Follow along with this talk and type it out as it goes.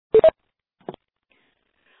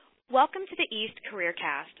Welcome to the East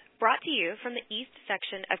CareerCast, brought to you from the East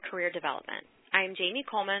section of Career Development. I am Jamie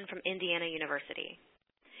Coleman from Indiana University.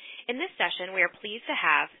 In this session, we are pleased to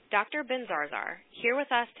have Dr. Ben Zarzar here with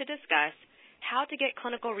us to discuss how to get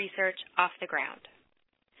clinical research off the ground.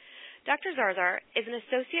 Dr. Zarzar is an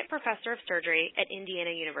associate professor of surgery at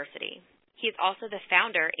Indiana University. He is also the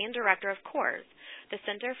founder and director of CORES, the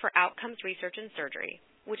Center for Outcomes Research in Surgery,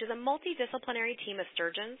 which is a multidisciplinary team of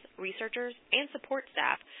surgeons, researchers, and support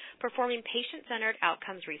staff performing patient-centered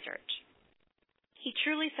outcomes research. He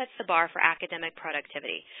truly sets the bar for academic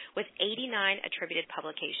productivity with 89 attributed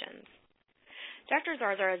publications. Dr.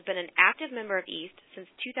 Zarzar has been an active member of EAST since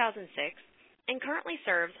 2006 and currently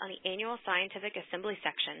serves on the annual Scientific Assembly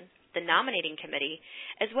section, the nominating committee,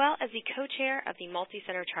 as well as the co-chair of the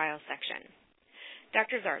multi-center trials section.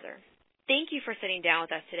 Dr. Zarzar, thank you for sitting down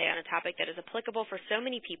with us today on a topic that is applicable for so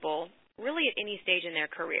many people, really at any stage in their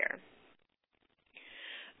career.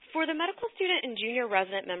 For the medical student and junior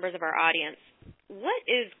resident members of our audience, what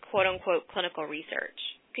is quote-unquote clinical research?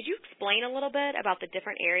 Could you explain a little bit about the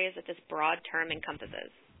different areas that this broad term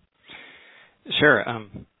encompasses? Sure.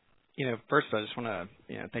 First I just want to,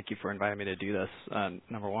 thank you for inviting me to do this,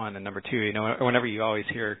 number one. And number two, whenever you always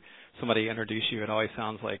hear somebody introduce you, it always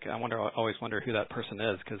sounds like I always wonder who that person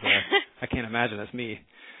is because I can't imagine it's me.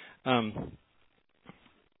 When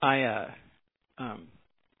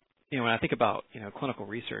I think about, clinical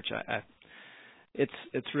research,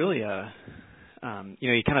 it's really a,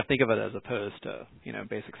 you kind of think of it as opposed to,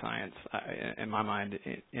 basic science in my mind.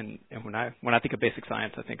 And when I think of basic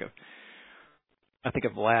science, I think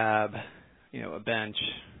of lab, a bench,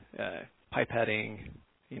 pipetting,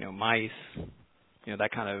 mice,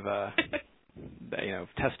 that kind of,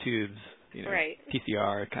 test tubes, right.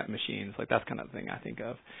 PCR kind of machines, like that's kind of thing I think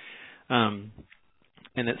of.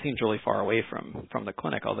 And it seems really far away from the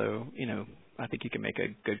clinic, although, I think you can make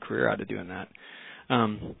a good career out of doing that.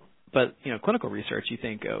 But, clinical research, you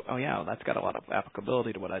think, oh yeah, that's got a lot of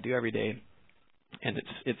applicability to what I do every day. And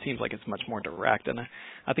it seems like it's much more direct, and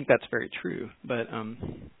I think that's very true. But I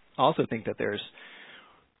also think that there's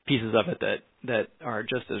pieces of it that are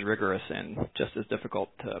just as rigorous and just as difficult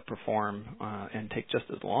to perform and take just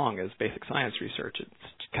as long as basic science research. It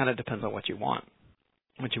kind of depends on what you want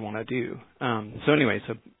to do.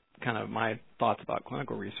 So kind of my thoughts about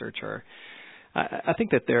clinical research are, I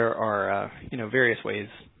think that there are various ways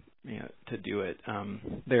to do it.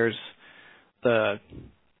 There's the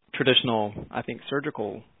traditional, I think,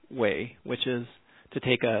 surgical way, which is to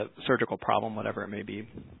take a surgical problem, whatever it may be,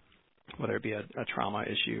 whether it be a trauma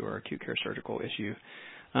issue or acute care surgical issue,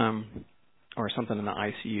 or something in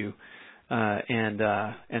the ICU,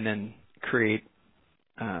 and then create,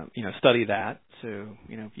 study that. So,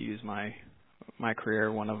 if you use my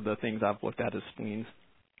career, one of the things I've looked at is spleens,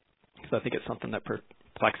 because I think it's something that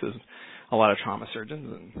perplexes a lot of trauma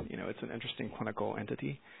surgeons, and it's an interesting clinical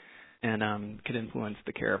entity. And could influence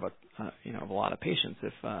the care of of a lot of patients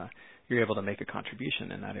if you're able to make a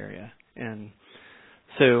contribution in that area. And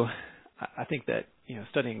so I think that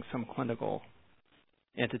studying some clinical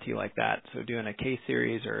entity like that, so doing a case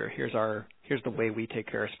series, or here's the way we take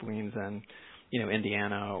care of spleens in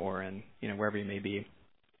Indiana or in wherever you may be,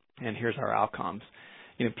 and here's our outcomes.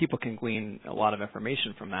 People can glean a lot of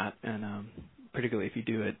information from that, and particularly if you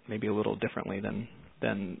do it maybe a little differently than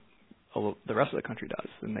the rest of the country does,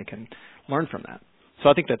 and they can learn from that. So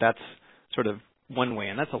I think that that's sort of one way,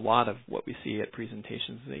 and that's a lot of what we see at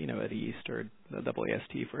presentations, at EAST or the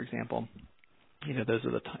AAST, for example. Those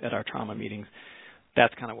are at our trauma meetings.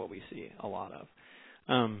 That's kind of what we see a lot of.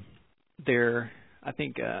 There, I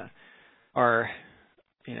think, are,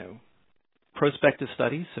 prospective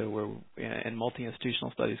studies, so and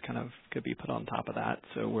multi-institutional studies kind of could be put on top of that.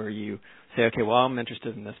 So where you say, okay, well, I'm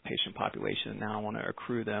interested in this patient population. Now I want to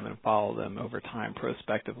accrue them and follow them over time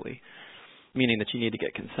prospectively, meaning that you need to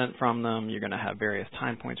get consent from them. You're going to have various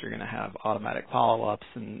time points. You're going to have automatic follow-ups,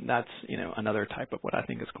 and that's, another type of what I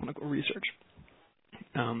think is clinical research.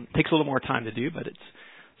 Takes a little more time to do, but it's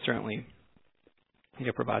certainly,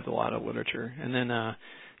 provides a lot of literature. And then,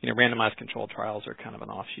 randomized controlled trials are kind of an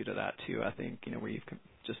offshoot of that too, I think, where you've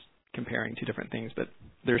just comparing two different things, but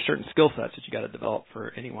there are certain skill sets that you got to develop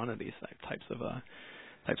for any one of these types of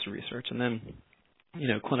research. And then,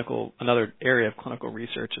 another area of clinical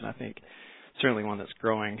research, and I think certainly one that's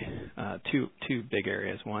growing, two big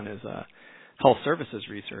areas. One is health services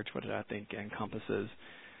research, which I think encompasses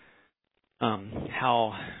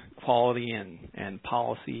how quality and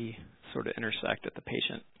policy sort of intersect at the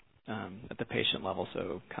patient level,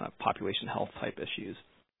 so kind of population health type issues.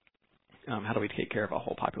 How do we take care of a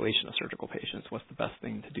whole population of surgical patients? What's the best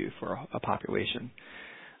thing to do for a population?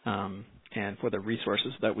 And for the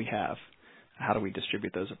resources that we have, how do we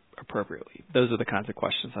distribute those appropriately? Those are the kinds of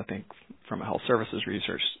questions, I think, from a health services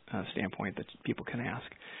research standpoint that people can ask.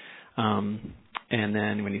 And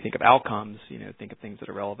then when you think of outcomes, think of things that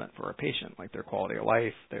are relevant for a patient, like their quality of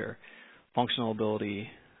life, their functional ability,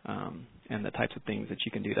 and the types of things that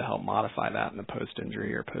you can do to help modify that in the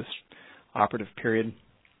post-injury or post-operative period,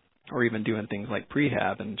 or even doing things like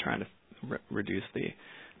prehab and trying to reduce the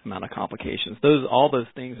amount of complications. All those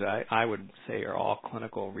things I would say are all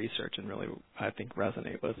clinical research and really, I think,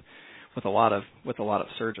 resonate with a lot of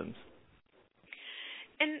surgeons.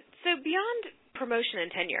 And so beyond promotion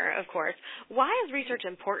and tenure, of course, why is research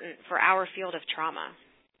important for our field of trauma?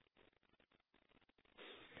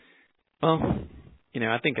 Well,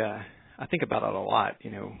 I think about it a lot.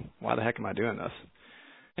 Why the heck am I doing this?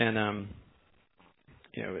 And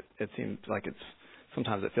it seems like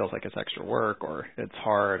sometimes it feels like it's extra work, or it's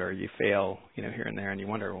hard, or you fail, here and there, and you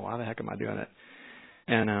wonder, well, why the heck am I doing it?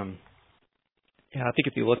 And I think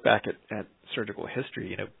if you look back at surgical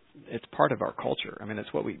history, it's part of our culture. I mean,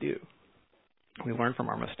 it's what we do. We learn from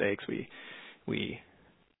our mistakes. We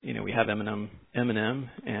have Eminem,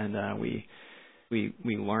 and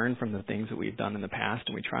we learn from the things that we've done in the past,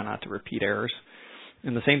 and we try not to repeat errors.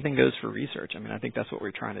 And the same thing goes for research. I mean, I think that's what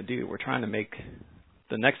we're trying to do. We're trying to make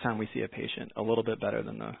the next time we see a patient a little bit better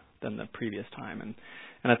than the previous time. And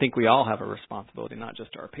I think we all have a responsibility, not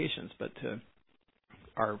just to our patients, but to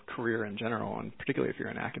our career in general, and particularly if you're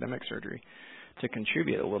in academic surgery, to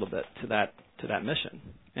contribute a little bit to that mission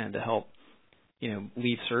and to help,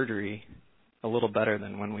 leave surgery a little better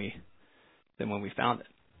than when we found it.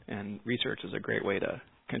 And research is a great way to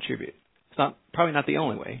contribute. It's probably not the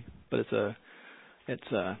only way, but it's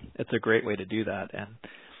a great way to do that.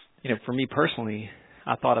 And for me personally,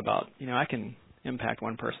 I thought about, I can impact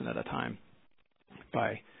one person at a time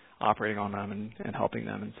by operating on them and helping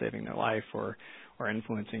them and saving their life, or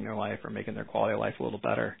influencing their life, or making their quality of life a little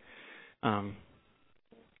better, and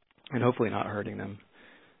hopefully not hurting them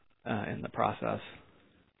in the process.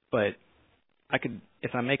 But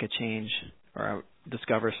if I make a change or I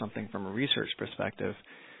discover something from a research perspective,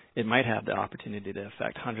 it might have the opportunity to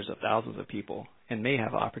affect hundreds of thousands of people, and may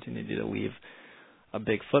have the opportunity to leave a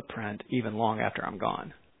big footprint even long after I'm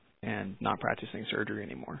gone and not practicing surgery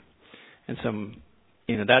anymore. And so,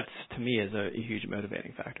 that's, to me, is a huge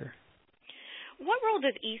motivating factor. What role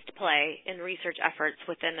does EAST play in research efforts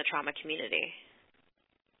within the trauma community?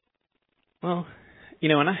 Well,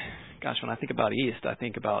 when I think about EAST, I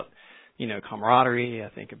think about, camaraderie. I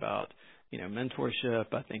think about,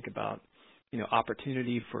 mentorship. I think about,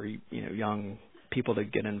 opportunity for, young people to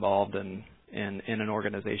get involved in an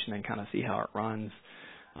organization and kind of see how it runs.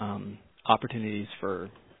 Opportunities for,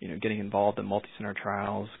 getting involved in multi-center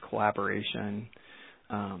trials, collaboration.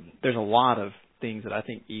 There's a lot of things that I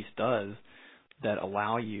think EAST does that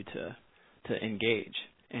allow you to engage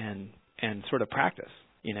and sort of practice,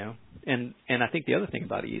 And I think the other thing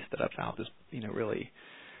about EAST that I've found is, really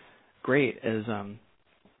great is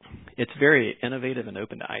it's very innovative and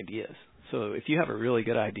open to ideas. So if you have a really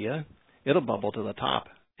good idea, it'll bubble to the top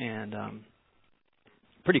and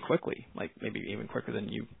pretty quickly, like maybe even quicker than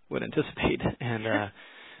you would anticipate. And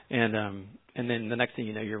then the next thing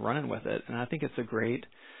you know, you're running with it. And I think that's a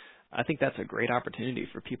great opportunity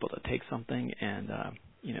for people to take something and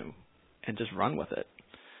and just run with it.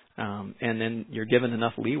 And then you're given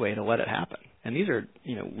enough leeway to let it happen. And these are,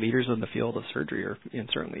 leaders in the field of surgery, and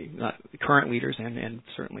certainly not current leaders and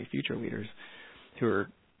certainly future leaders who are,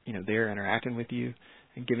 there interacting with you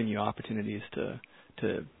and giving you opportunities to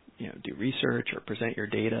do research or present your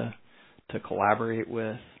data, to collaborate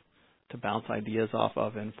with, to bounce ideas off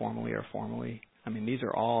of informally or formally. I mean, these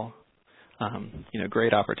are all,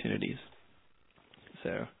 great opportunities. So.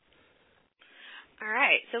 All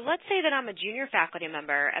right. So let's say that I'm a junior faculty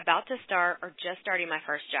member about to start or just starting my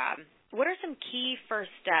first job. What are some key first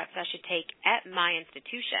steps I should take at my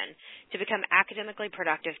institution to become academically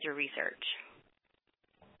productive through research?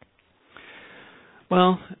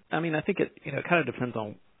 Well, I mean, I think it kind of depends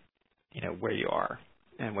on where you are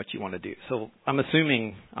and what you want to do. So I'm going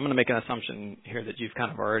to make an assumption here that you've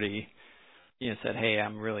kind of already said, hey,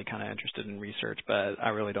 I'm really kind of interested in research, but I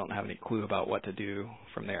really don't have any clue about what to do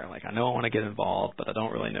from there. Like, I know I want to get involved, but I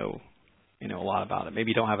don't really know a lot about it.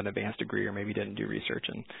 Maybe you don't have an advanced degree, or maybe you didn't do research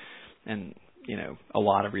and a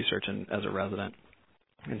lot of research as a resident.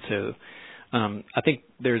 And so I think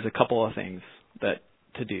there's a couple of things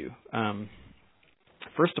to do.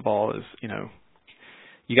 First of all is,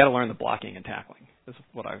 you got to learn the blocking and tackling. This is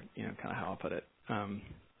what I, kind of how I put it.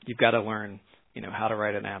 You've got to learn, how to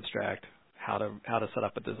write an abstract, how to set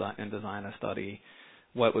up a design a study,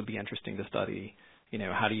 what would be interesting to study,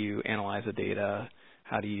 how do you analyze the data?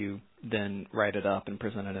 How do you then write it up and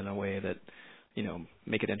present it in a way that,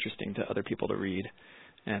 make it interesting to other people to read?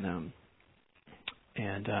 And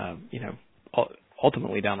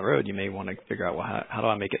ultimately down the road, you may want to figure out, well, how do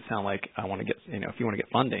I make it sound like I want to get, if you want to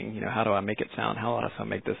get funding, how do I make it sound, how do I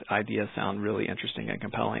make this idea sound really interesting and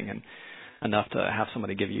compelling and enough to have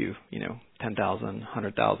somebody give you, $10,000,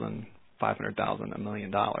 $100,000, $500,000, $1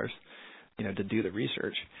 million, to do the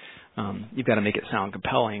research. You've got to make it sound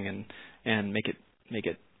compelling and make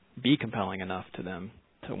it be compelling enough to them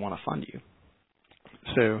to want to fund you.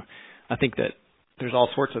 So I think that there's all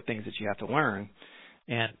sorts of things that you have to learn,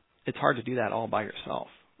 and it's hard to do that all by yourself.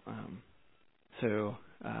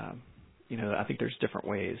 I think there's different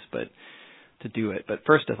ways to do it. But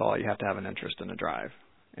first of all, you have to have an interest and a drive.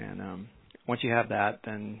 And once you have that,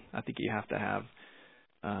 then I think you have to have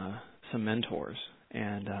some mentors.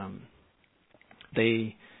 And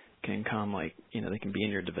they can come they can be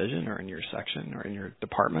in your division or in your section or in your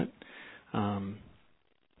department.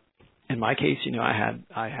 In my case, I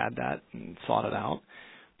had that and sought it out.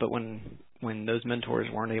 But when those mentors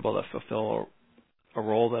weren't able to fulfill a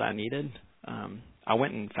role that I needed, I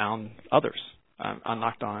went and found others. I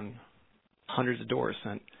knocked on hundreds of doors,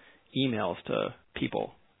 sent emails to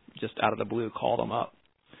people just out of the blue, called them up,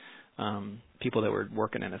 people that were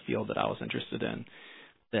working in a field that I was interested in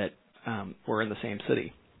that were in the same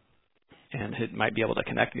city and might be able to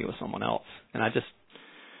connect me with someone else. And I just,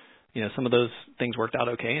 some of those things worked out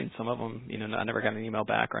okay, and some of them, I never got an email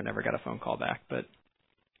back or I never got a phone call back. But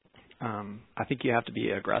I think you have to be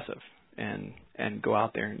aggressive and go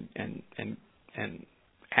out there and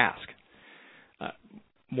ask.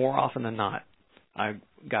 More often than not, I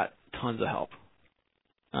got tons of help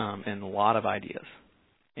and a lot of ideas,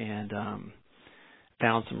 and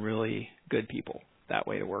found some really good people that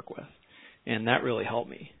way to work with, and that really helped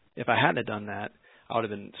me. If I hadn't done that, I would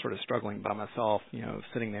have been sort of struggling by myself,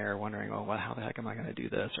 sitting there wondering, oh, well, how the heck am I going to do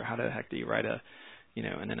this, or how the heck do you write an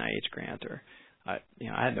NIH grant, or I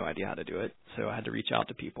had no idea how to do it, so I had to reach out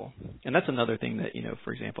to people. And that's another thing that,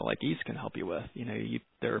 for example, like East can help you with.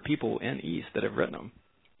 There are people in East that have written them.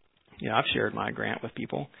 I've shared my grant with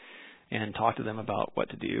people and talked to them about what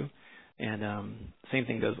to do. And same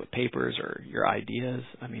thing goes with papers or your ideas.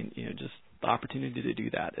 Just the opportunity to do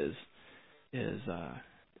that is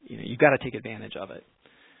you've got to take advantage of it,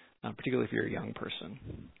 particularly if you're a young person.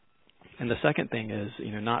 And the second thing is,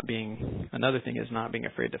 not being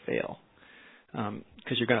afraid to fail.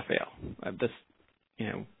 Because you're going to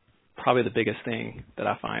fail. Probably the biggest thing that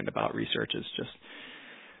I find about research is just,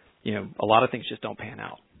 a lot of things just don't pan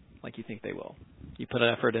out like you think they will. You put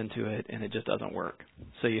an effort into it and it just doesn't work.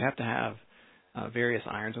 So you have to have various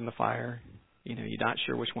irons in the fire. You're not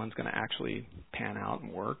sure which one's going to actually pan out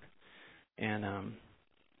and work. And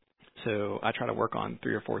so I try to work on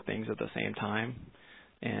 3 or 4 things at the same time.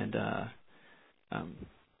 And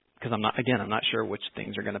because I'm not sure which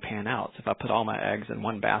things are going to pan out. So if I put all my eggs in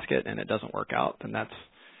one basket and it doesn't work out, then that's,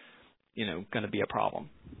 going to be a problem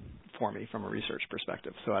for me from a research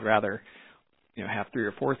perspective. So I'd rather, have 3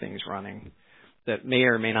 or 4 things running that may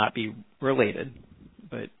or may not be related,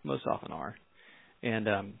 but most often are. And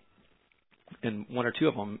 1 or 2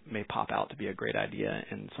 of them may pop out to be a great idea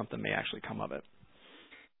and something may actually come of it.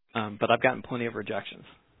 But I've gotten plenty of rejections,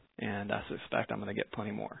 and I suspect I'm going to get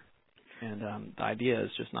plenty more. And the idea is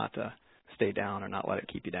just not to stay down or not let it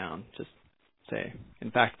keep you down. Just say,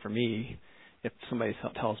 in fact, for me, if somebody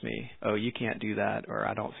tells me, oh, you can't do that, or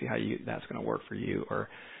I don't see how that's going to work for you, or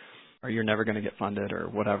you're never going to get funded or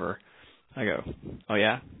whatever, I go, oh,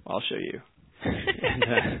 yeah? Well, I'll show you.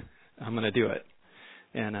 And I'm going to do it.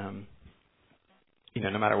 And,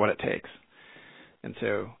 no matter what it takes. And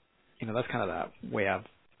so, that's kind of the way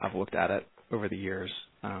I've looked at it over the years.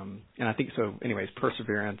 And I think so, anyways,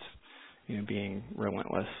 perseverance, being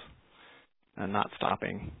relentless and not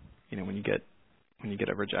stopping, when you get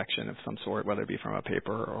a rejection of some sort, whether it be from a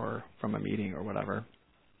paper or from a meeting or whatever,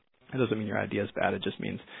 it doesn't mean your idea is bad. It just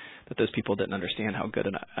means that those people didn't understand how good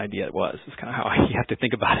an idea it was. It's kind of how you have to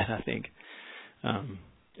think about it, I think.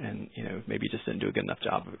 And, maybe you just didn't do a good enough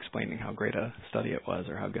job of explaining how great a study it was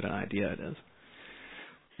or how good an idea it is.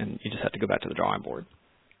 And you just have to go back to the drawing board.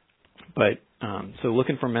 But so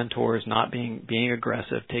looking for mentors, not being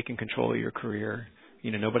aggressive, taking control of your career.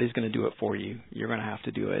 Nobody's going to do it for you. You're going to have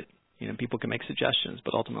to do it. People can make suggestions,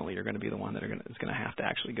 but ultimately you're going to be the one is going to have to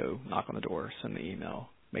actually go knock on the door, send the email,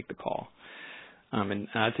 make the call. And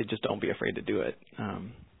I'd say just don't be afraid to do it.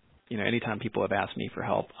 Anytime people have asked me for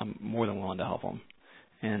help, I'm more than willing to help them.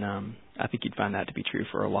 And I think you'd find that to be true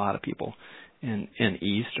for a lot of people in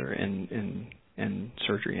East or in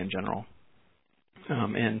surgery in general.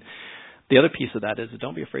 And The other piece of that is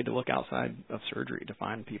don't be afraid to look outside of surgery to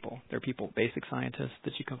find people. There are people, basic scientists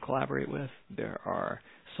that you can collaborate with. There are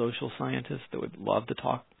social scientists that would love to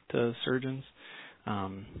talk to surgeons.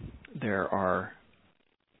 There are,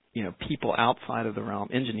 people outside of the realm,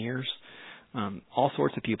 engineers, all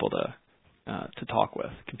sorts of people to talk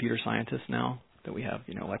with. Computer scientists now that we have,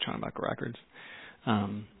 electronic medical records,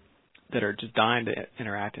 that are just dying to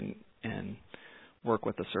interact and work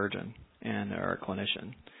with the surgeon and or a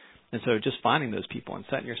clinician. And so just finding those people and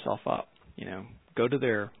setting yourself up, go to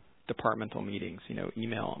their departmental meetings,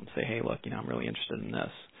 email them, say, hey, look, I'm really interested in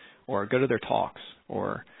this, or go to their talks,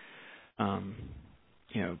 or,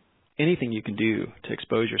 anything you can do to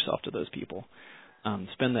expose yourself to those people.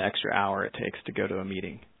 Spend the extra hour it takes to go to a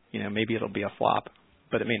meeting. Maybe it'll be a flop,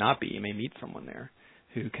 but it may not be. You may meet someone there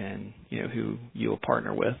who can, who you'll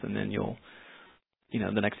partner with, and then you'll,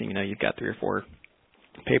 the next thing you know, you've got 3 or 4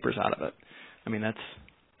 papers out of it. I mean,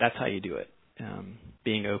 that's how you do it.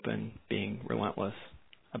 Being open, being relentless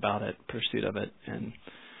about it, pursuit of it, and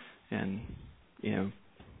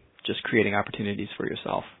just creating opportunities for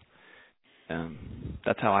yourself.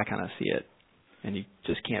 That's how I kind of see it, and you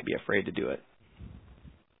just can't be afraid to do it.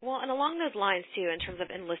 Well, and along those lines, too, in terms of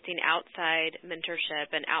enlisting outside mentorship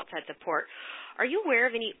and outside support, are you aware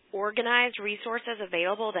of any organized resources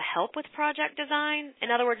available to help with project design? In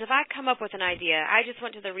other words, if I come up with an idea, I just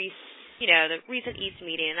went to the recent East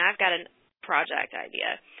meeting, and I've got a project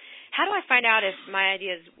idea. How do I find out if my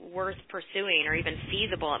idea is worth pursuing or even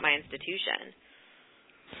feasible at my institution?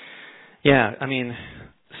 Yeah, I mean,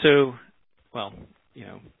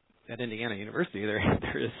 at Indiana University, there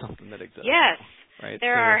is something that exists. Yes, right?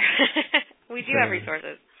 There are. We do have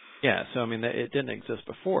resources. Yeah, so I mean, it didn't exist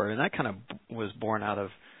before, and that kind of was born out of,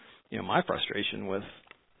 my frustration with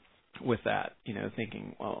that.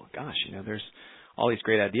 Thinking, well, gosh, there's all these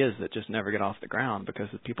great ideas that just never get off the ground because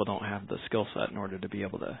the people don't have the skill set in order to be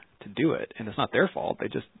able to do it, and it's not their fault. They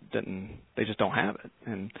just don't have it,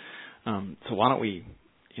 and so why don't we,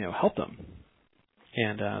 help them?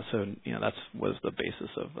 And so that was the basis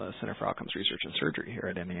of Center for Outcomes Research in Surgery here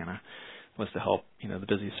at Indiana, was to help the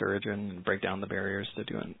busy surgeon and break down the barriers to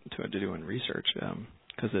doing research,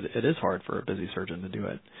 because it is hard for a busy surgeon to do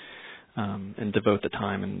it, and devote the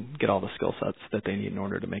time and get all the skill sets that they need in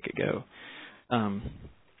order to make it go.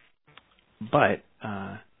 But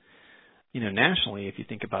nationally, if you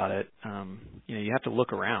think about it, you have to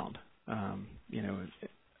look around.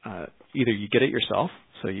 Either you get it yourself,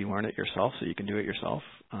 so you learn it yourself, so you can do it yourself,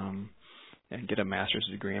 and get a master's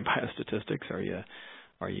degree in biostatistics,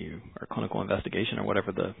 or clinical investigation, or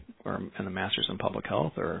whatever and the master's in public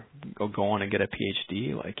health, or go on and get a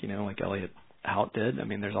PhD, like Elliot Hout did. I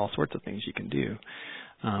mean, there's all sorts of things you can do,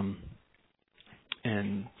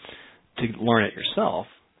 and to learn it yourself.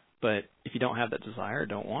 But if you don't have that desire,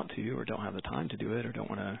 don't want to, or don't have the time to do it, or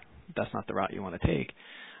that's not the route you want to take.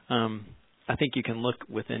 I think you can look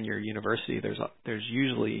within your university. There's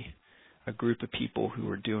usually a group of people who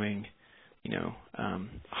are doing,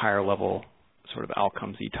 higher level sort of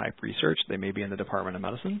outcomes-y type research. They may be in the Department of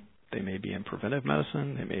Medicine. They may be in preventive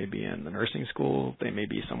medicine. They may be in the nursing school. They may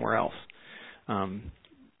be somewhere else.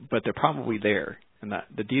 But they're probably there. And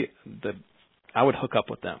I would hook up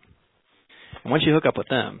with them. And once you hook up with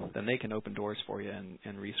them, then they can open doors for you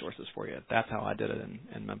and resources for you. That's how I did it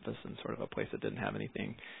in Memphis, in sort of a place that didn't have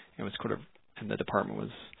anything. It was sort of, and the department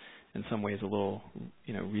was in some ways a little,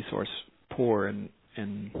 resource poor in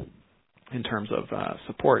terms of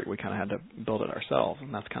support. We kind of had to build it ourselves,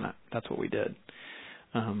 and that's what we did.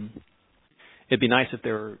 It'd be nice if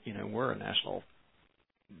there were a national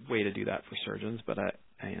way to do that for surgeons, but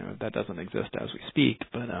that doesn't exist as we speak.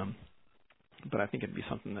 But I think it'd be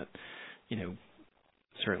something that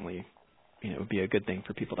certainly would be a good thing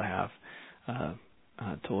for people to have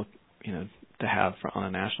to look to have on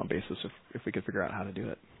a national basis if we could figure out how to do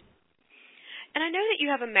it. And I know that you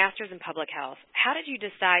have a master's in public health. How did you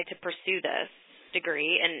decide to pursue this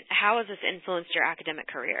degree, and how has this influenced your academic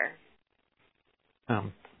career?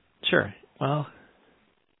 Sure. Well,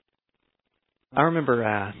 I remember,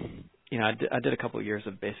 I did a couple of years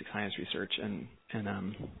of basic science research and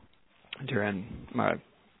during my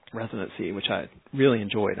residency, which I really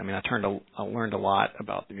enjoyed. I mean, I learned a lot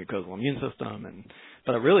about the mucosal immune system,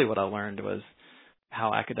 but really what I learned was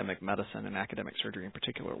how academic medicine and academic surgery in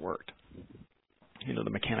particular worked. The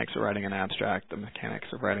mechanics of writing an abstract, the mechanics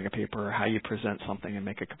of writing a paper, how you present something and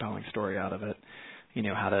make a compelling story out of it,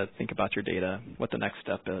 how to think about your data, what the next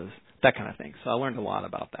step is, that kind of thing. So I learned a lot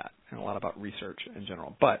about that and a lot about research in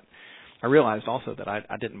general. But I realized also that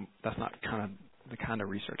that's not the kind of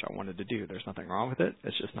research I wanted to do. There's nothing wrong with it.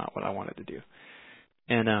 It's just not what I wanted to do.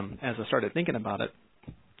 And as I started thinking about it,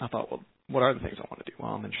 I thought, what are the things I want to do?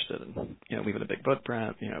 Well, I'm interested in, leaving a big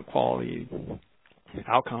footprint, quality,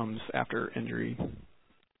 outcomes after injury.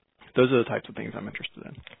 Those are the types of things I'm interested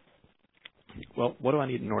in. Well, what do I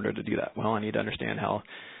need in order to do that? Well, I need to understand how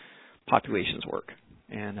populations work.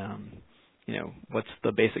 And, what's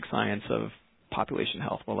the basic science of population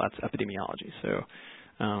health? Well, that's epidemiology. So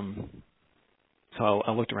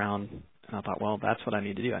I looked around and I thought, well, that's what I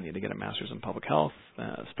need to do. I need to get a master's in public health,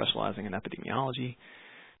 specializing in epidemiology,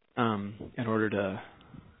 in order to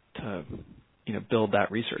build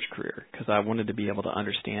that research career, because I wanted to be able to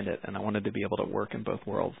understand it, and I wanted to be able to work in both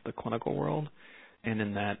worlds, the clinical world and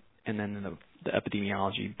then in the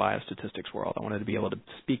epidemiology biostatistics world. I wanted to be able to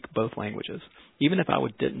speak both languages, even if I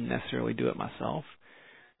didn't necessarily do it myself.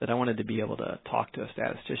 That I wanted to be able to talk to a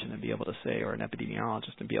statistician and be able to say, or an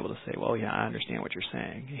epidemiologist, and be able to say, well, yeah, I understand what you're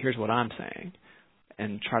saying. Here's what I'm saying,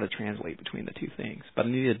 and try to translate between the two things. But I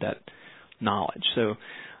needed that knowledge. So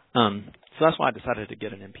that's why I decided to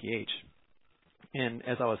get an MPH. And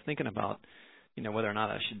as I was thinking about, whether or not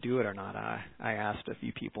I should do it or not, I asked a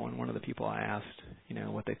few people, and one of the people I asked,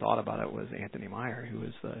 what they thought about it was Anthony Meyer, who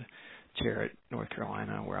was the chair at North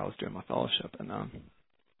Carolina where I was doing my fellowship.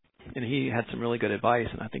 And he had some really good advice,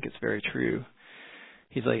 and I think it's very true.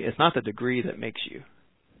 He's like, it's not the degree that makes you.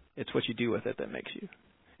 It's what you do with it that makes you.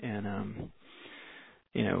 And,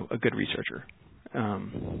 a good researcher.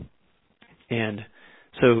 And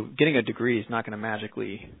so getting a degree is not going to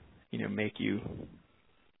magically, make you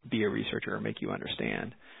be a researcher or make you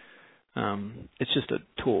understand. It's just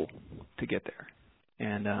a tool to get there.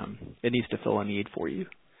 And it needs to fill a need for you.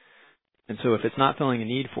 And so if it's not filling a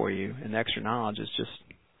need for you, and the extra knowledge is just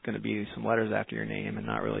going to be some letters after your name and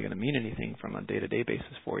not really going to mean anything from a day-to-day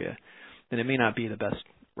basis for you, then it may not be the best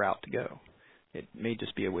route to go. It may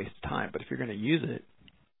just be a waste of time. But if you're going to use it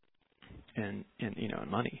and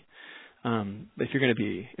money, but if you're going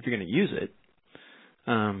to use it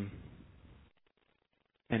and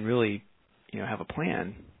really have a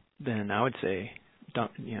plan, then I would say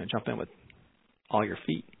jump in with all your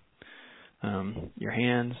feet, your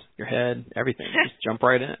hands, your head, everything. Just jump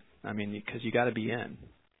right in. I mean, because you got to be in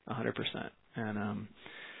 100%, and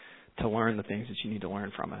to learn the things that you need to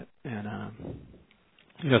learn from it. And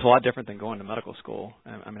it's a lot different than going to medical school.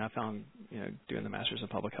 I mean, I found doing the master's in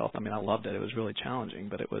public health, I mean, I loved it. It was really challenging,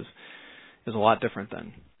 but it was a lot different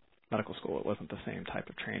than medical school. It wasn't the same type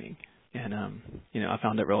of training. And I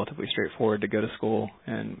found it relatively straightforward to go to school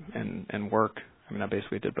and work. I mean, I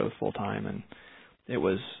basically did both full time, and it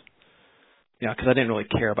was because I didn't really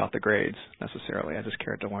care about the grades necessarily. I just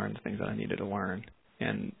cared to learn the things that I needed to learn,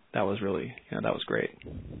 and that was really that was great.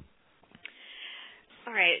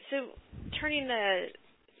 All right, so turning the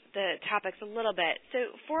topics a little bit. So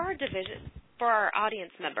for our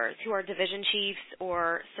audience members who are division chiefs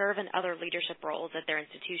or serve in other leadership roles at their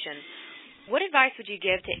institutions, what advice would you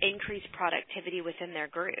give to increase productivity within their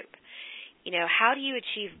group? How do you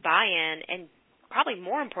achieve buy-in and, probably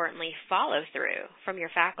more importantly, follow through from your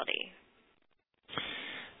faculty?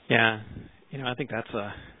 Yeah, I think that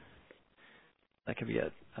could be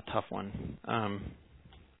a tough one.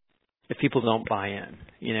 If people don't buy in,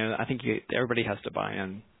 I think everybody has to buy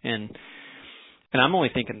in, and I'm only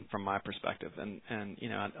thinking from my perspective, and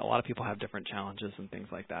a lot of people have different challenges and things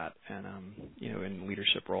like that, and in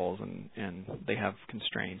leadership roles, and they have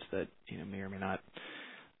constraints that may or may not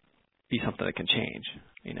be something that can change,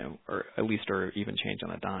 or at least or even change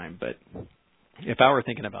on a dime. But if I were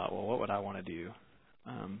thinking about, well, what would I want to do?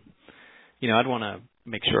 I'd want to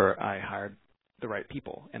make sure I hired the right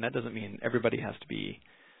people, and that doesn't mean everybody has to be,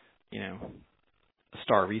 a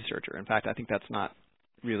star researcher. In fact, I think that's not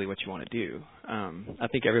really what you want to do. I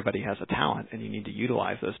think everybody has a talent, and you need to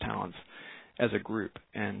utilize those talents as a group,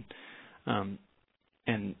 and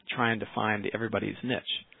trying to find everybody's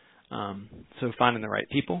niche. So finding the right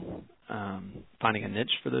people, finding a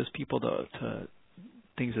niche for those people to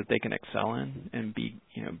things that they can excel in and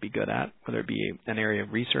be good at, whether it be an area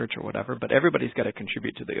of research or whatever. But everybody's got to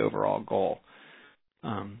contribute to the overall goal,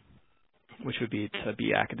 which would be to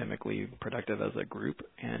be academically productive as a group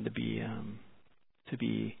and to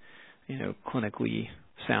be clinically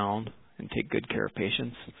sound and take good care of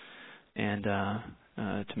patients, and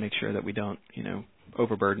to make sure that we don't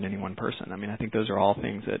overburden any one person. I mean, I think those are all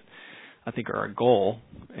things that I think are our goal,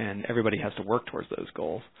 and everybody has to work towards those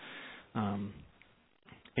goals.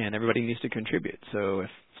 And everybody needs to contribute. So if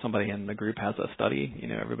somebody in the group has a study,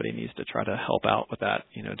 everybody needs to try to help out with that,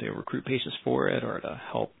 to recruit patients for it, or to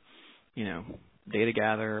help, data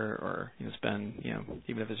gather, or, spend,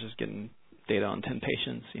 even if it's just getting data on 10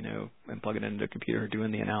 patients, and plug it into a computer, or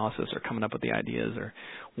doing the analysis, or coming up with the ideas, or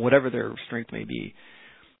whatever their strength may be,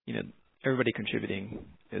 everybody contributing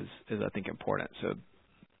is I think important. So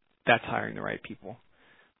that's hiring the right people,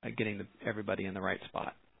 getting everybody in the right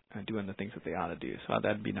spot, doing the things that they ought to do. So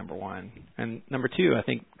that'd be number one. And number two, I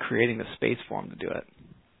think creating the space for them to do it.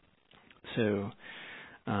 So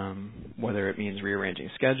whether it means rearranging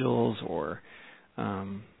schedules or,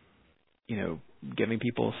 giving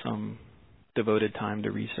people some devoted time to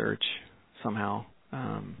research somehow,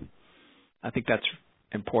 I think that's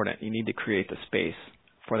important. You need to create the space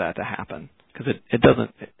for that to happen because it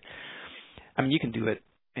doesn't. You can do it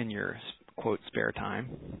in your quote spare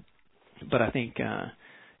time, but I think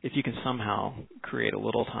if you can somehow create a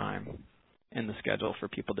little time in the schedule for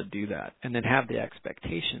people to do that, and then have the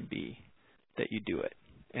expectation be that you do it,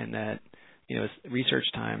 and that research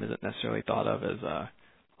time isn't necessarily thought of as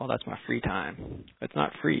that's my free time. It's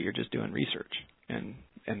not free. You're just doing research, and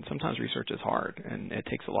sometimes research is hard and it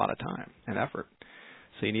takes a lot of time and effort.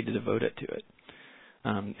 So you need to devote it to it,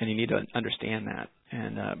 and you need to understand that,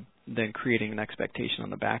 and then creating an expectation on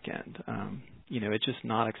the back end. It's just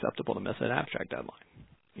not acceptable to miss an abstract deadline.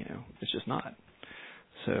 It's just not.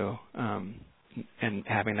 So, and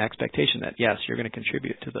having an expectation that yes, you're going to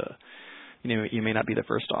contribute to the, you may not be the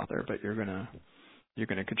first author, but you're going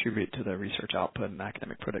to contribute to the research output and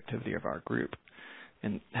academic productivity of our group,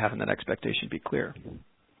 and having that expectation be clear.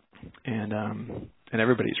 And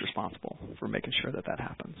everybody's responsible for making sure that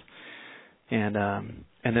happens. And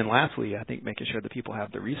then lastly, I think making sure that people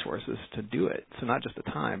have the resources to do it. So not just the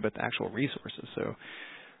time, but the actual resources. So,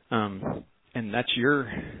 and that's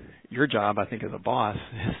your job, I think, as a boss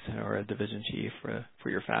or a division chief for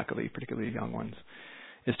your faculty, particularly young ones,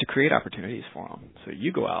 is to create opportunities for them. So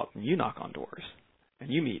you go out and you knock on doors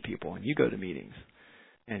and you meet people and you go to meetings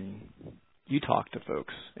and you talk to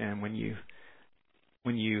folks. And when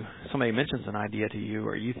somebody mentions an idea to you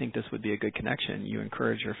or you think this would be a good connection, you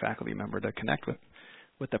encourage your faculty member to connect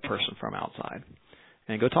with the person from outside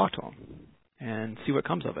and go talk to them and see what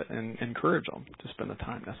comes of it, and encourage them to spend the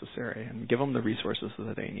time necessary and give them the resources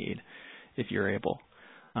that they need if you're able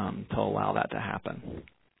to allow that to happen.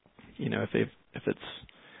 If it's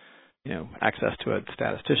access to a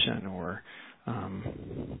statistician or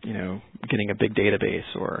getting a big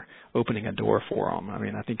database or opening a door for them.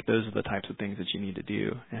 I think those are the types of things that you need to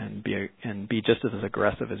do, and be just as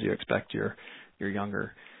aggressive as you expect your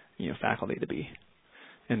younger faculty to be,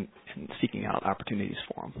 and seeking out opportunities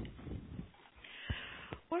for them.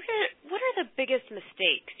 What are the biggest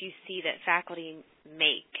mistakes you see that faculty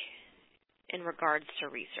make in regards to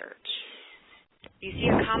research? Do you see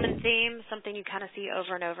a common theme, something you kind of see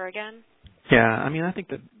over and over again? Yeah, I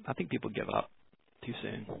think people give up too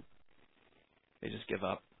soon. They just give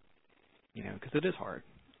up, because it is hard.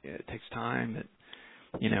 It takes time. It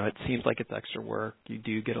seems like it's extra work. You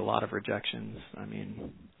do get a lot of rejections.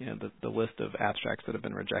 The list of abstracts that have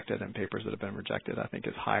been rejected and papers that have been rejected, I think,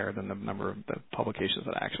 is higher than the number of the publications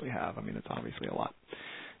that I actually have. It's obviously a lot.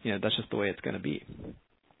 That's just the way it's going to be.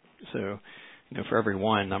 So, for every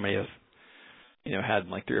one, I may have, had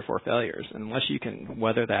like 3 or 4 failures. And unless you can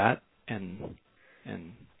weather that and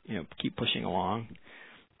keep pushing along,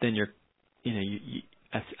 then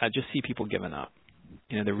I just see people giving up.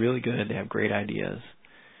 They're really good. They have great ideas.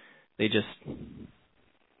 They just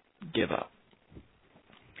give up.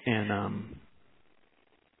 And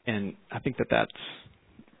I think that's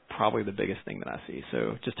probably the biggest thing that I see.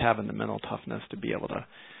 So just having the mental toughness to be able to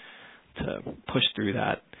push through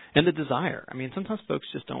that, and the desire. Sometimes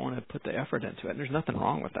folks just don't want to put the effort into it, and there's nothing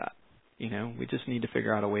wrong with that. We just need to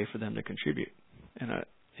figure out a way for them to contribute. And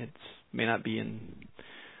it may not be in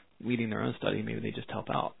leading their own study. Maybe they just help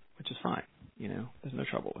out, which is fine. There's no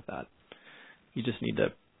trouble with that. You just need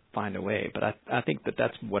to find a way. But I think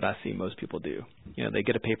that's what I see most people do. They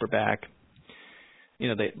get a paper back.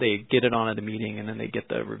 They get it on at a meeting, and then they get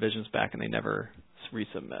the revisions back, and they never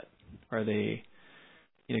resubmit. Or they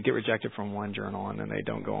get rejected from one journal, and then they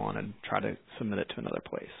don't go on and try to submit it to another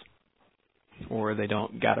place. Or they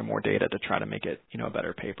don't gather more data to try to make it, a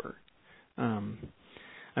better paper.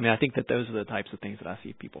 I think that those are the types of things that I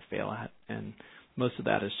see people fail at, and most of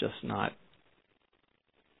that is just not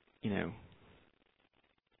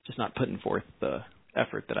putting forth the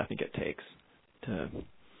effort that I think it takes to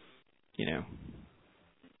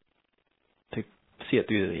see it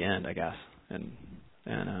through to the end, I guess. And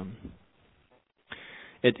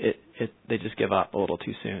they just give up a little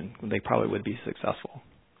too soon. They probably would be successful.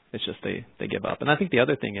 It's just they give up. And I think the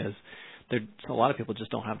other thing is a lot of people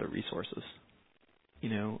just don't have the resources,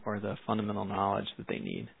 or the fundamental knowledge that they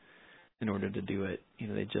need in order to do it.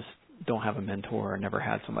 They just don't have a mentor or never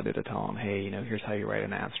had somebody to tell them, hey, here's how you write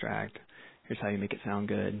an abstract. Here's how you make it sound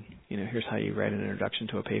good. Here's how you write an introduction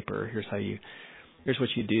to a paper. Here's what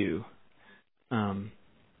you do.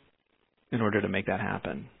 in order to make that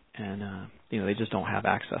happen. And, they just don't have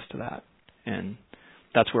access to that. And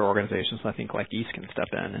that's where organizations, I think, like East can step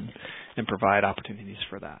in and provide opportunities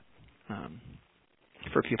for that,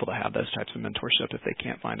 for people to have those types of mentorship if they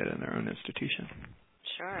can't find it in their own institution.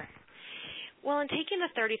 Sure. Well, in taking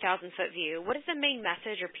the 30,000-foot view, what is the main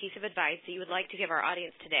message or piece of advice that you would like to give our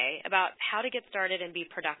audience today about how to get started and be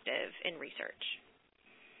productive in research?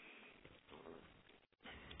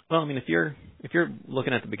 Well, if you're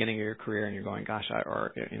looking at the beginning of your career and you're going, gosh,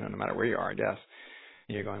 no matter where you are, I guess,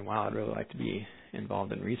 and you're going, wow, I'd really like to be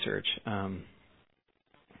involved in research.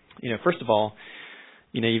 First of all,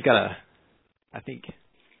 you've got to, I think,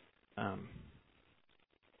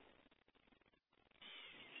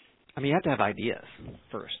 you have to have ideas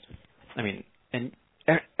first. And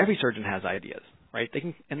every surgeon has ideas, right? They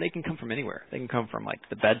can come from anywhere. They can come from like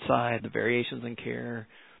the bedside, the variations in care.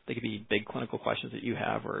 They could be big clinical questions that you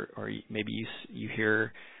have, or maybe you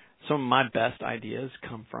hear some of my best ideas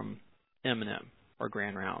come from M&M or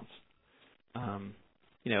Grand Rounds.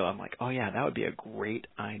 I'm like, oh yeah, that would be a great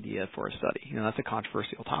idea for a study. That's a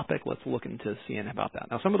controversial topic. Let's look into seeing about that.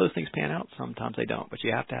 Now, some of those things pan out, sometimes they don't, but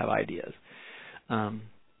you have to have ideas.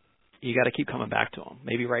 You got to keep coming back to them.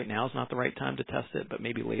 Maybe right now is not the right time to test it, but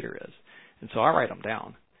maybe later is. And so I write them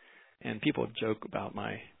down. And people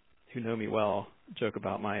who know me well, joke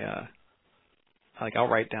about my, I'll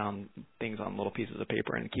write down things on little pieces of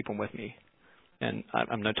paper and keep them with me. And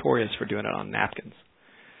I'm notorious for doing it on napkins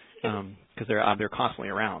because they're constantly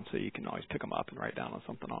around, so you can always pick them up and write down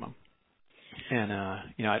something on them. And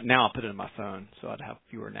now I'll put it in my phone, so I'd have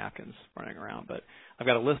fewer napkins running around. But I've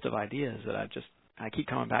got a list of ideas that I keep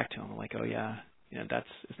coming back to them. I'm like, oh yeah,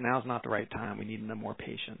 now's not the right time. We need more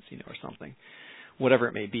patience, or something, whatever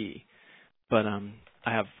it may be. But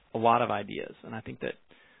I have a lot of ideas, and I think that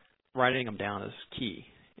writing them down is key.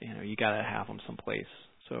 You got to have them someplace.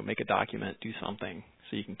 So make a document, do something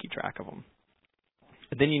so you can keep track of them.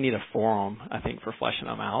 But then you need a forum, I think, for fleshing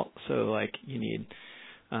them out. So you need,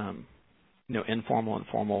 informal and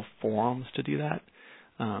formal forums to do that.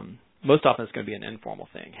 Most often it's going to be an informal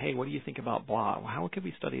thing. Hey, what do you think about blah? Well, how could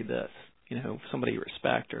we study this? Somebody you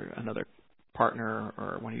respect or another partner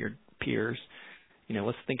or one of your peers.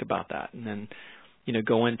 Let's think about that. And then,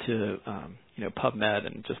 go into, PubMed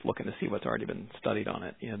and just looking to see what's already been studied on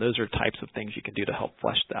it. Those are types of things you can do to help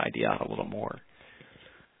flesh the idea out a little more.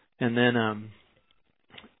 And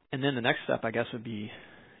then the next step, I guess, would be,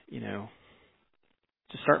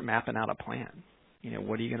 to start mapping out a plan.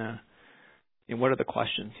 What are you going to, what are the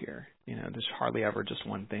questions here? There's hardly ever just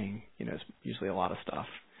one thing. It's usually a lot of stuff.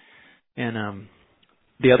 And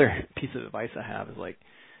the other piece of advice I have is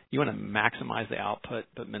you want to maximize the output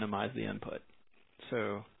but minimize the input.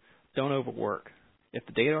 So don't overwork. If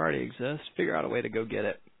the data already exists, figure out a way to go get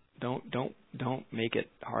it. Don't make it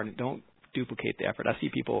hard. Don't duplicate the effort. I see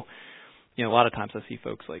people, a lot of times I see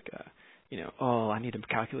folks I need to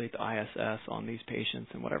calculate the ISS on these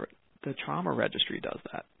patients and whatever. The trauma registry does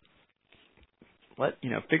that.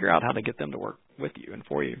 Figure out how to get them to work with you and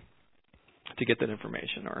for you to get that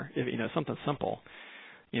information, or if something simple,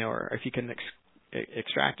 or if you can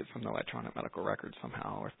extract it from the electronic medical record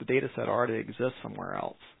somehow, or if the data set already exists somewhere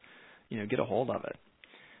else, get a hold of it,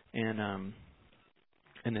 and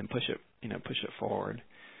then push it forward.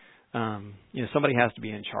 Somebody has to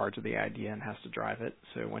be in charge of the idea and has to drive it.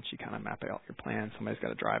 So once you kind of map out your plan, somebody's got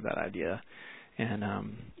to drive that idea. And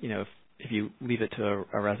if you leave it to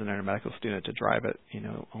a resident or medical student to drive it,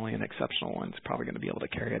 only an exceptional one's probably going to be able to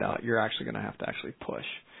carry it out. You're actually going to have to push.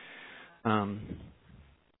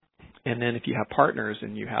 And then if you have partners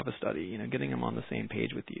and you have a study, getting them on the same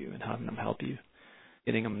page with you and having them help you,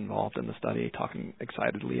 getting them involved in the study, talking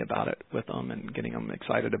excitedly about it with them and getting them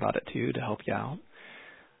excited about it too to help you out.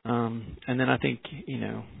 And then I think,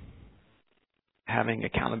 having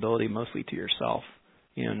accountability mostly to yourself,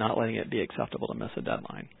 not letting it be acceptable to miss a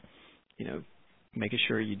deadline, making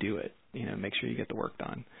sure you do it, make sure you get the work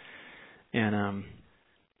done. And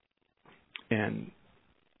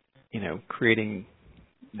creating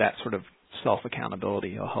that sort of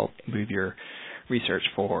self-accountability will help move your research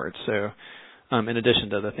forward. So in addition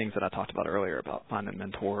to the things that I talked about earlier about finding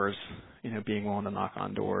mentors, being willing to knock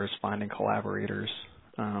on doors, finding collaborators.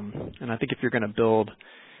 And I think if you're going to build,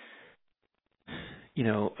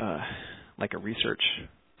 like a research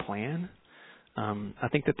plan, I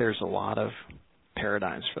think that there's a lot of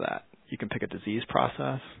paradigms for that. You can pick a disease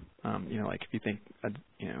process. Like if you think,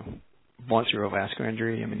 blunt cerebrovascular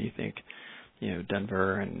injury, you think,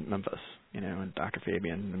 Denver and Memphis, and Dr.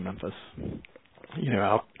 Fabian in Memphis.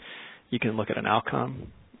 You can look at an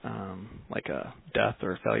outcome like a death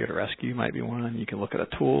or failure to rescue might be one. You can look at a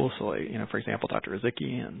tool. So, like, for example, Dr.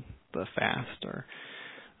 Rizicki and the FAST, or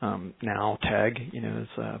now TEG,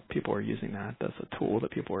 people are using that. That's a tool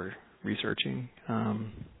that people are researching.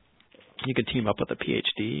 You can team up with a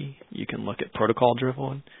PhD. You can look at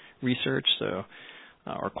protocol-driven research,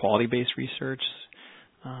 or quality-based research.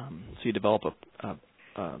 So you develop a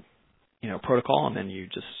protocol, and then you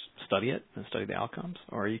just study it and study the outcomes.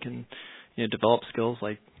 Or you can develop skills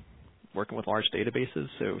like working with large databases.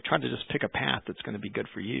 So try to just pick a path that's going to be good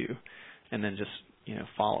for you, and then just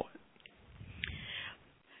follow it.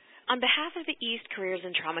 On behalf of the East Careers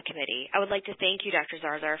and Trauma Committee, I would like to thank you, Dr.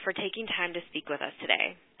 Zarzar, for taking time to speak with us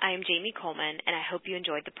today. I am Jamie Coleman, and I hope you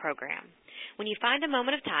enjoyed the program. When you find a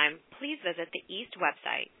moment of time, please visit the East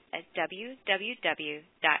website at www.east.org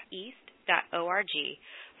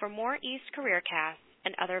for more East CareerCasts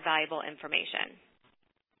and other valuable information.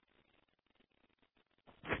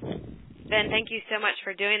 Ben, thank you so much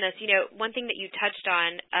for doing this. One thing that you touched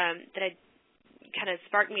on that kind of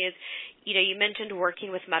sparked me is, you mentioned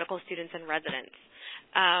working with medical students and residents.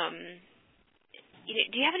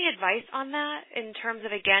 Do you have any advice on that in terms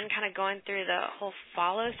of, again, kind of going through the whole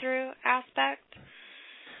follow-through aspect?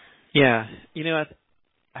 Yeah,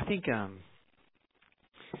 I think, and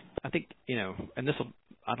this will,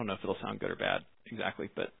 I don't know if it'll sound good or bad exactly,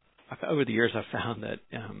 but over the years I've found that,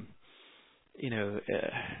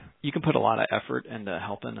 you can put a lot of effort into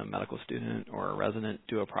helping a medical student or a resident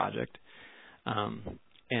do a project,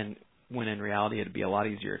 and when in reality it'd be a lot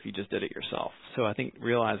easier if you just did it yourself. So I think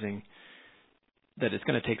realizing that it's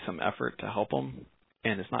going to take some effort to help them,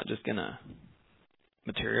 and it's not just going to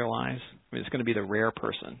materialize. It's going to be the rare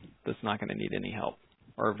person that's not going to need any help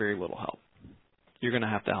or very little help. You're going to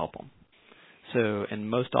have to help them. So, and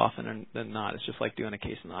most often than not, it's just like doing a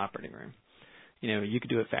case in the operating room. You could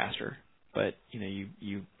do it faster, but you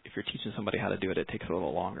if you're teaching somebody how to do it, it takes a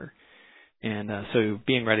little longer. And so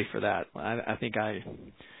being ready for that, I think I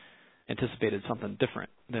anticipated something different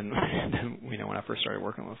than when I first started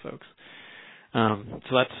working with folks.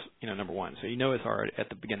 So that's number one. So it's hard at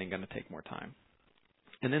the beginning, going to take more time.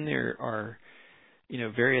 And then there are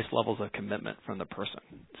various levels of commitment from the person.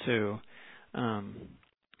 So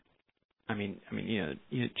Jamie,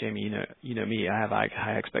 me. I have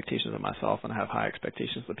high expectations of myself, and I have high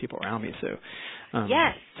expectations of the people around me. So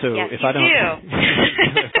yes, so yes, if you I don't, do.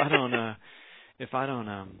 if I don't,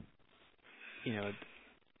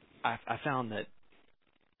 I found that.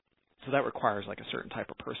 So that requires like a certain type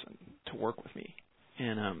of person to work with me,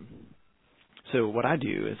 and so what I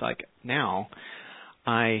do is like now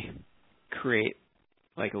I create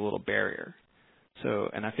like a little barrier. So,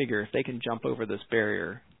 and I figure if they can jump over this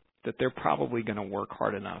barrier, that they're probably going to work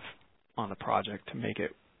hard enough on the project to make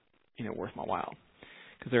it, worth my while.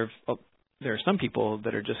 Because there are some people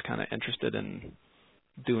that are just kind of interested in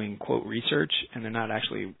doing quote research, and they're not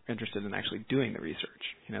actually interested in actually doing the research.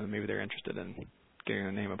 Maybe they're interested in getting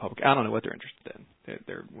their name in public. I don't know what they're interested in.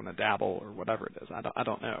 They're want to dabble or whatever it is. I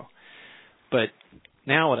don't know. But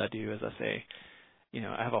now what I do is I say,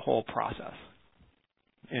 I have a whole process,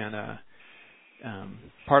 and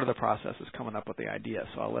part of the process is coming up with the idea.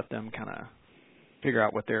 So I'll let them kind of figure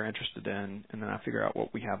out what they're interested in, and then I figure out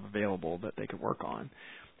what we have available that they could work on.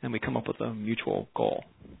 And we come up with a mutual goal.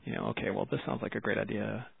 Okay, well, this sounds like a great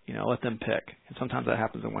idea. Let them pick. And sometimes that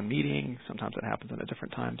happens in one meeting. Sometimes it happens at a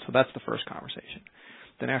different time. So that's the first conversation.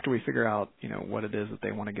 Then after we figure out, what it is that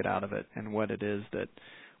they want to get out of it and what it is that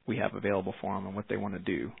we have available for them and what they want to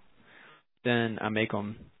do, then I make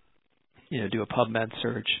them, do a PubMed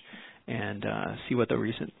search and see what the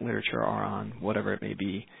recent literature are on whatever it may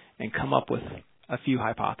be, and come up with a few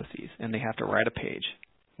hypotheses. And they have to write a page,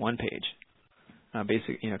 one page.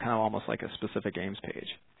 Basic, kind of almost like a specific aims page.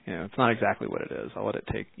 It's not exactly what it is. I'll let it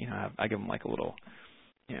take, I give them like a little,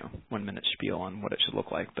 1 minute spiel on what it should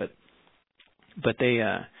look like. But they,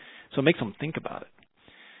 so it makes them think about it.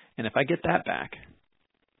 And if I get that back,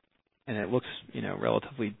 and it looks,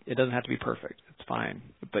 relatively, it doesn't have to be perfect. It's fine.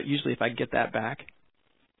 But usually if I get that back,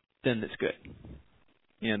 then it's good.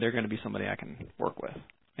 They're going to be somebody I can work with,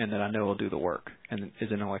 and that I know will do the work and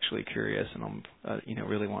is intellectually curious and,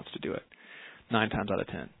 really wants to do it. 9 times out of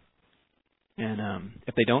 10. And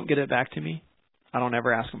if they don't get it back to me, I don't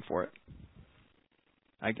ever ask them for it.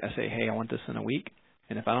 I say, hey, I want this in a week.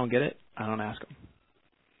 And if I don't get it, I don't ask them.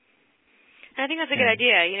 And I think that's a good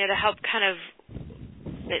idea, to help kind of,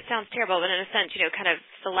 it sounds terrible, but in a sense, kind of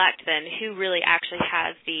select then who really actually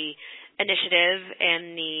has the initiative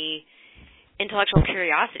and the intellectual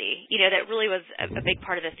curiosity, that really was a big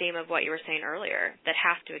part of the theme of what you were saying earlier, that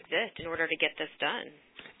has to exist in order to get this done.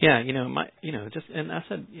 Yeah, and I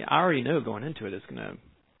said, I already know going into it, it's going to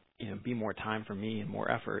be more time for me and more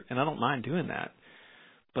effort. And I don't mind doing that.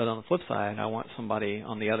 But on the flip side, I want somebody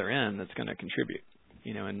on the other end that's going to contribute,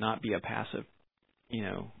 and not be a passive,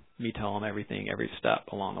 me tell them everything every step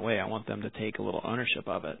along the way. I want them to take a little ownership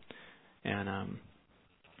of it and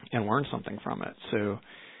learn something from it. So,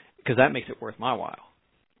 because that makes it worth my while,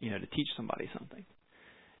 to teach somebody something.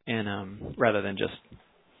 And rather than just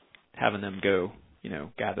having them go,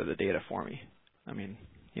 gather the data for me. I mean,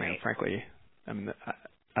 right. Frankly,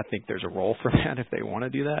 I think there's a role for that if they want to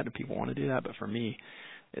do that, if people want to do that. But for me,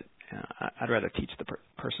 I'd rather teach the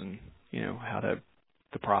person, how to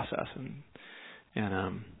process and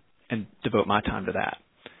devote my time to that.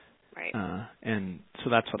 Right. And so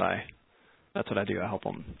that's what I do. I help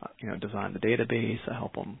them, design the database. I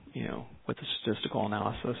help them, with the statistical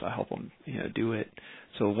analysis. I help them, do it.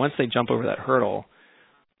 So once they jump over that hurdle,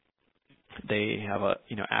 they have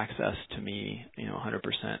access to me,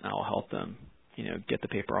 100%. And I'll help them, get the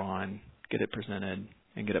paper on, get it presented,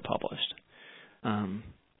 and get it published.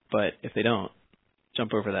 But if they don't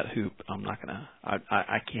jump over that hoop, I'm not gonna.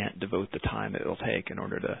 I can't devote the time that it'll take in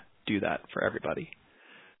order to do that for everybody.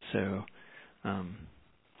 So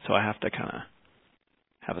I have to kind of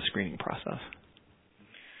have a screening process.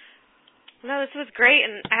 No, this was great,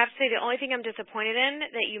 and I have to say the only thing I'm disappointed in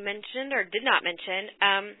that you mentioned or did not mention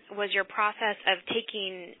was your process of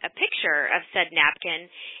taking a picture of said napkin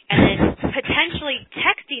and then potentially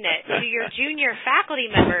texting it to your junior faculty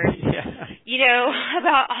members,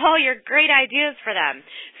 about all your great ideas for them.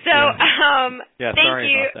 So, thank sorry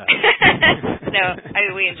you. About that. No,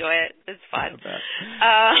 we enjoy it. It's fun. But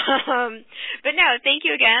no, thank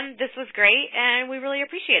you again. This was great, and we really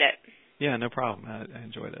appreciate it. Yeah, no problem. I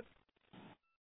enjoyed it.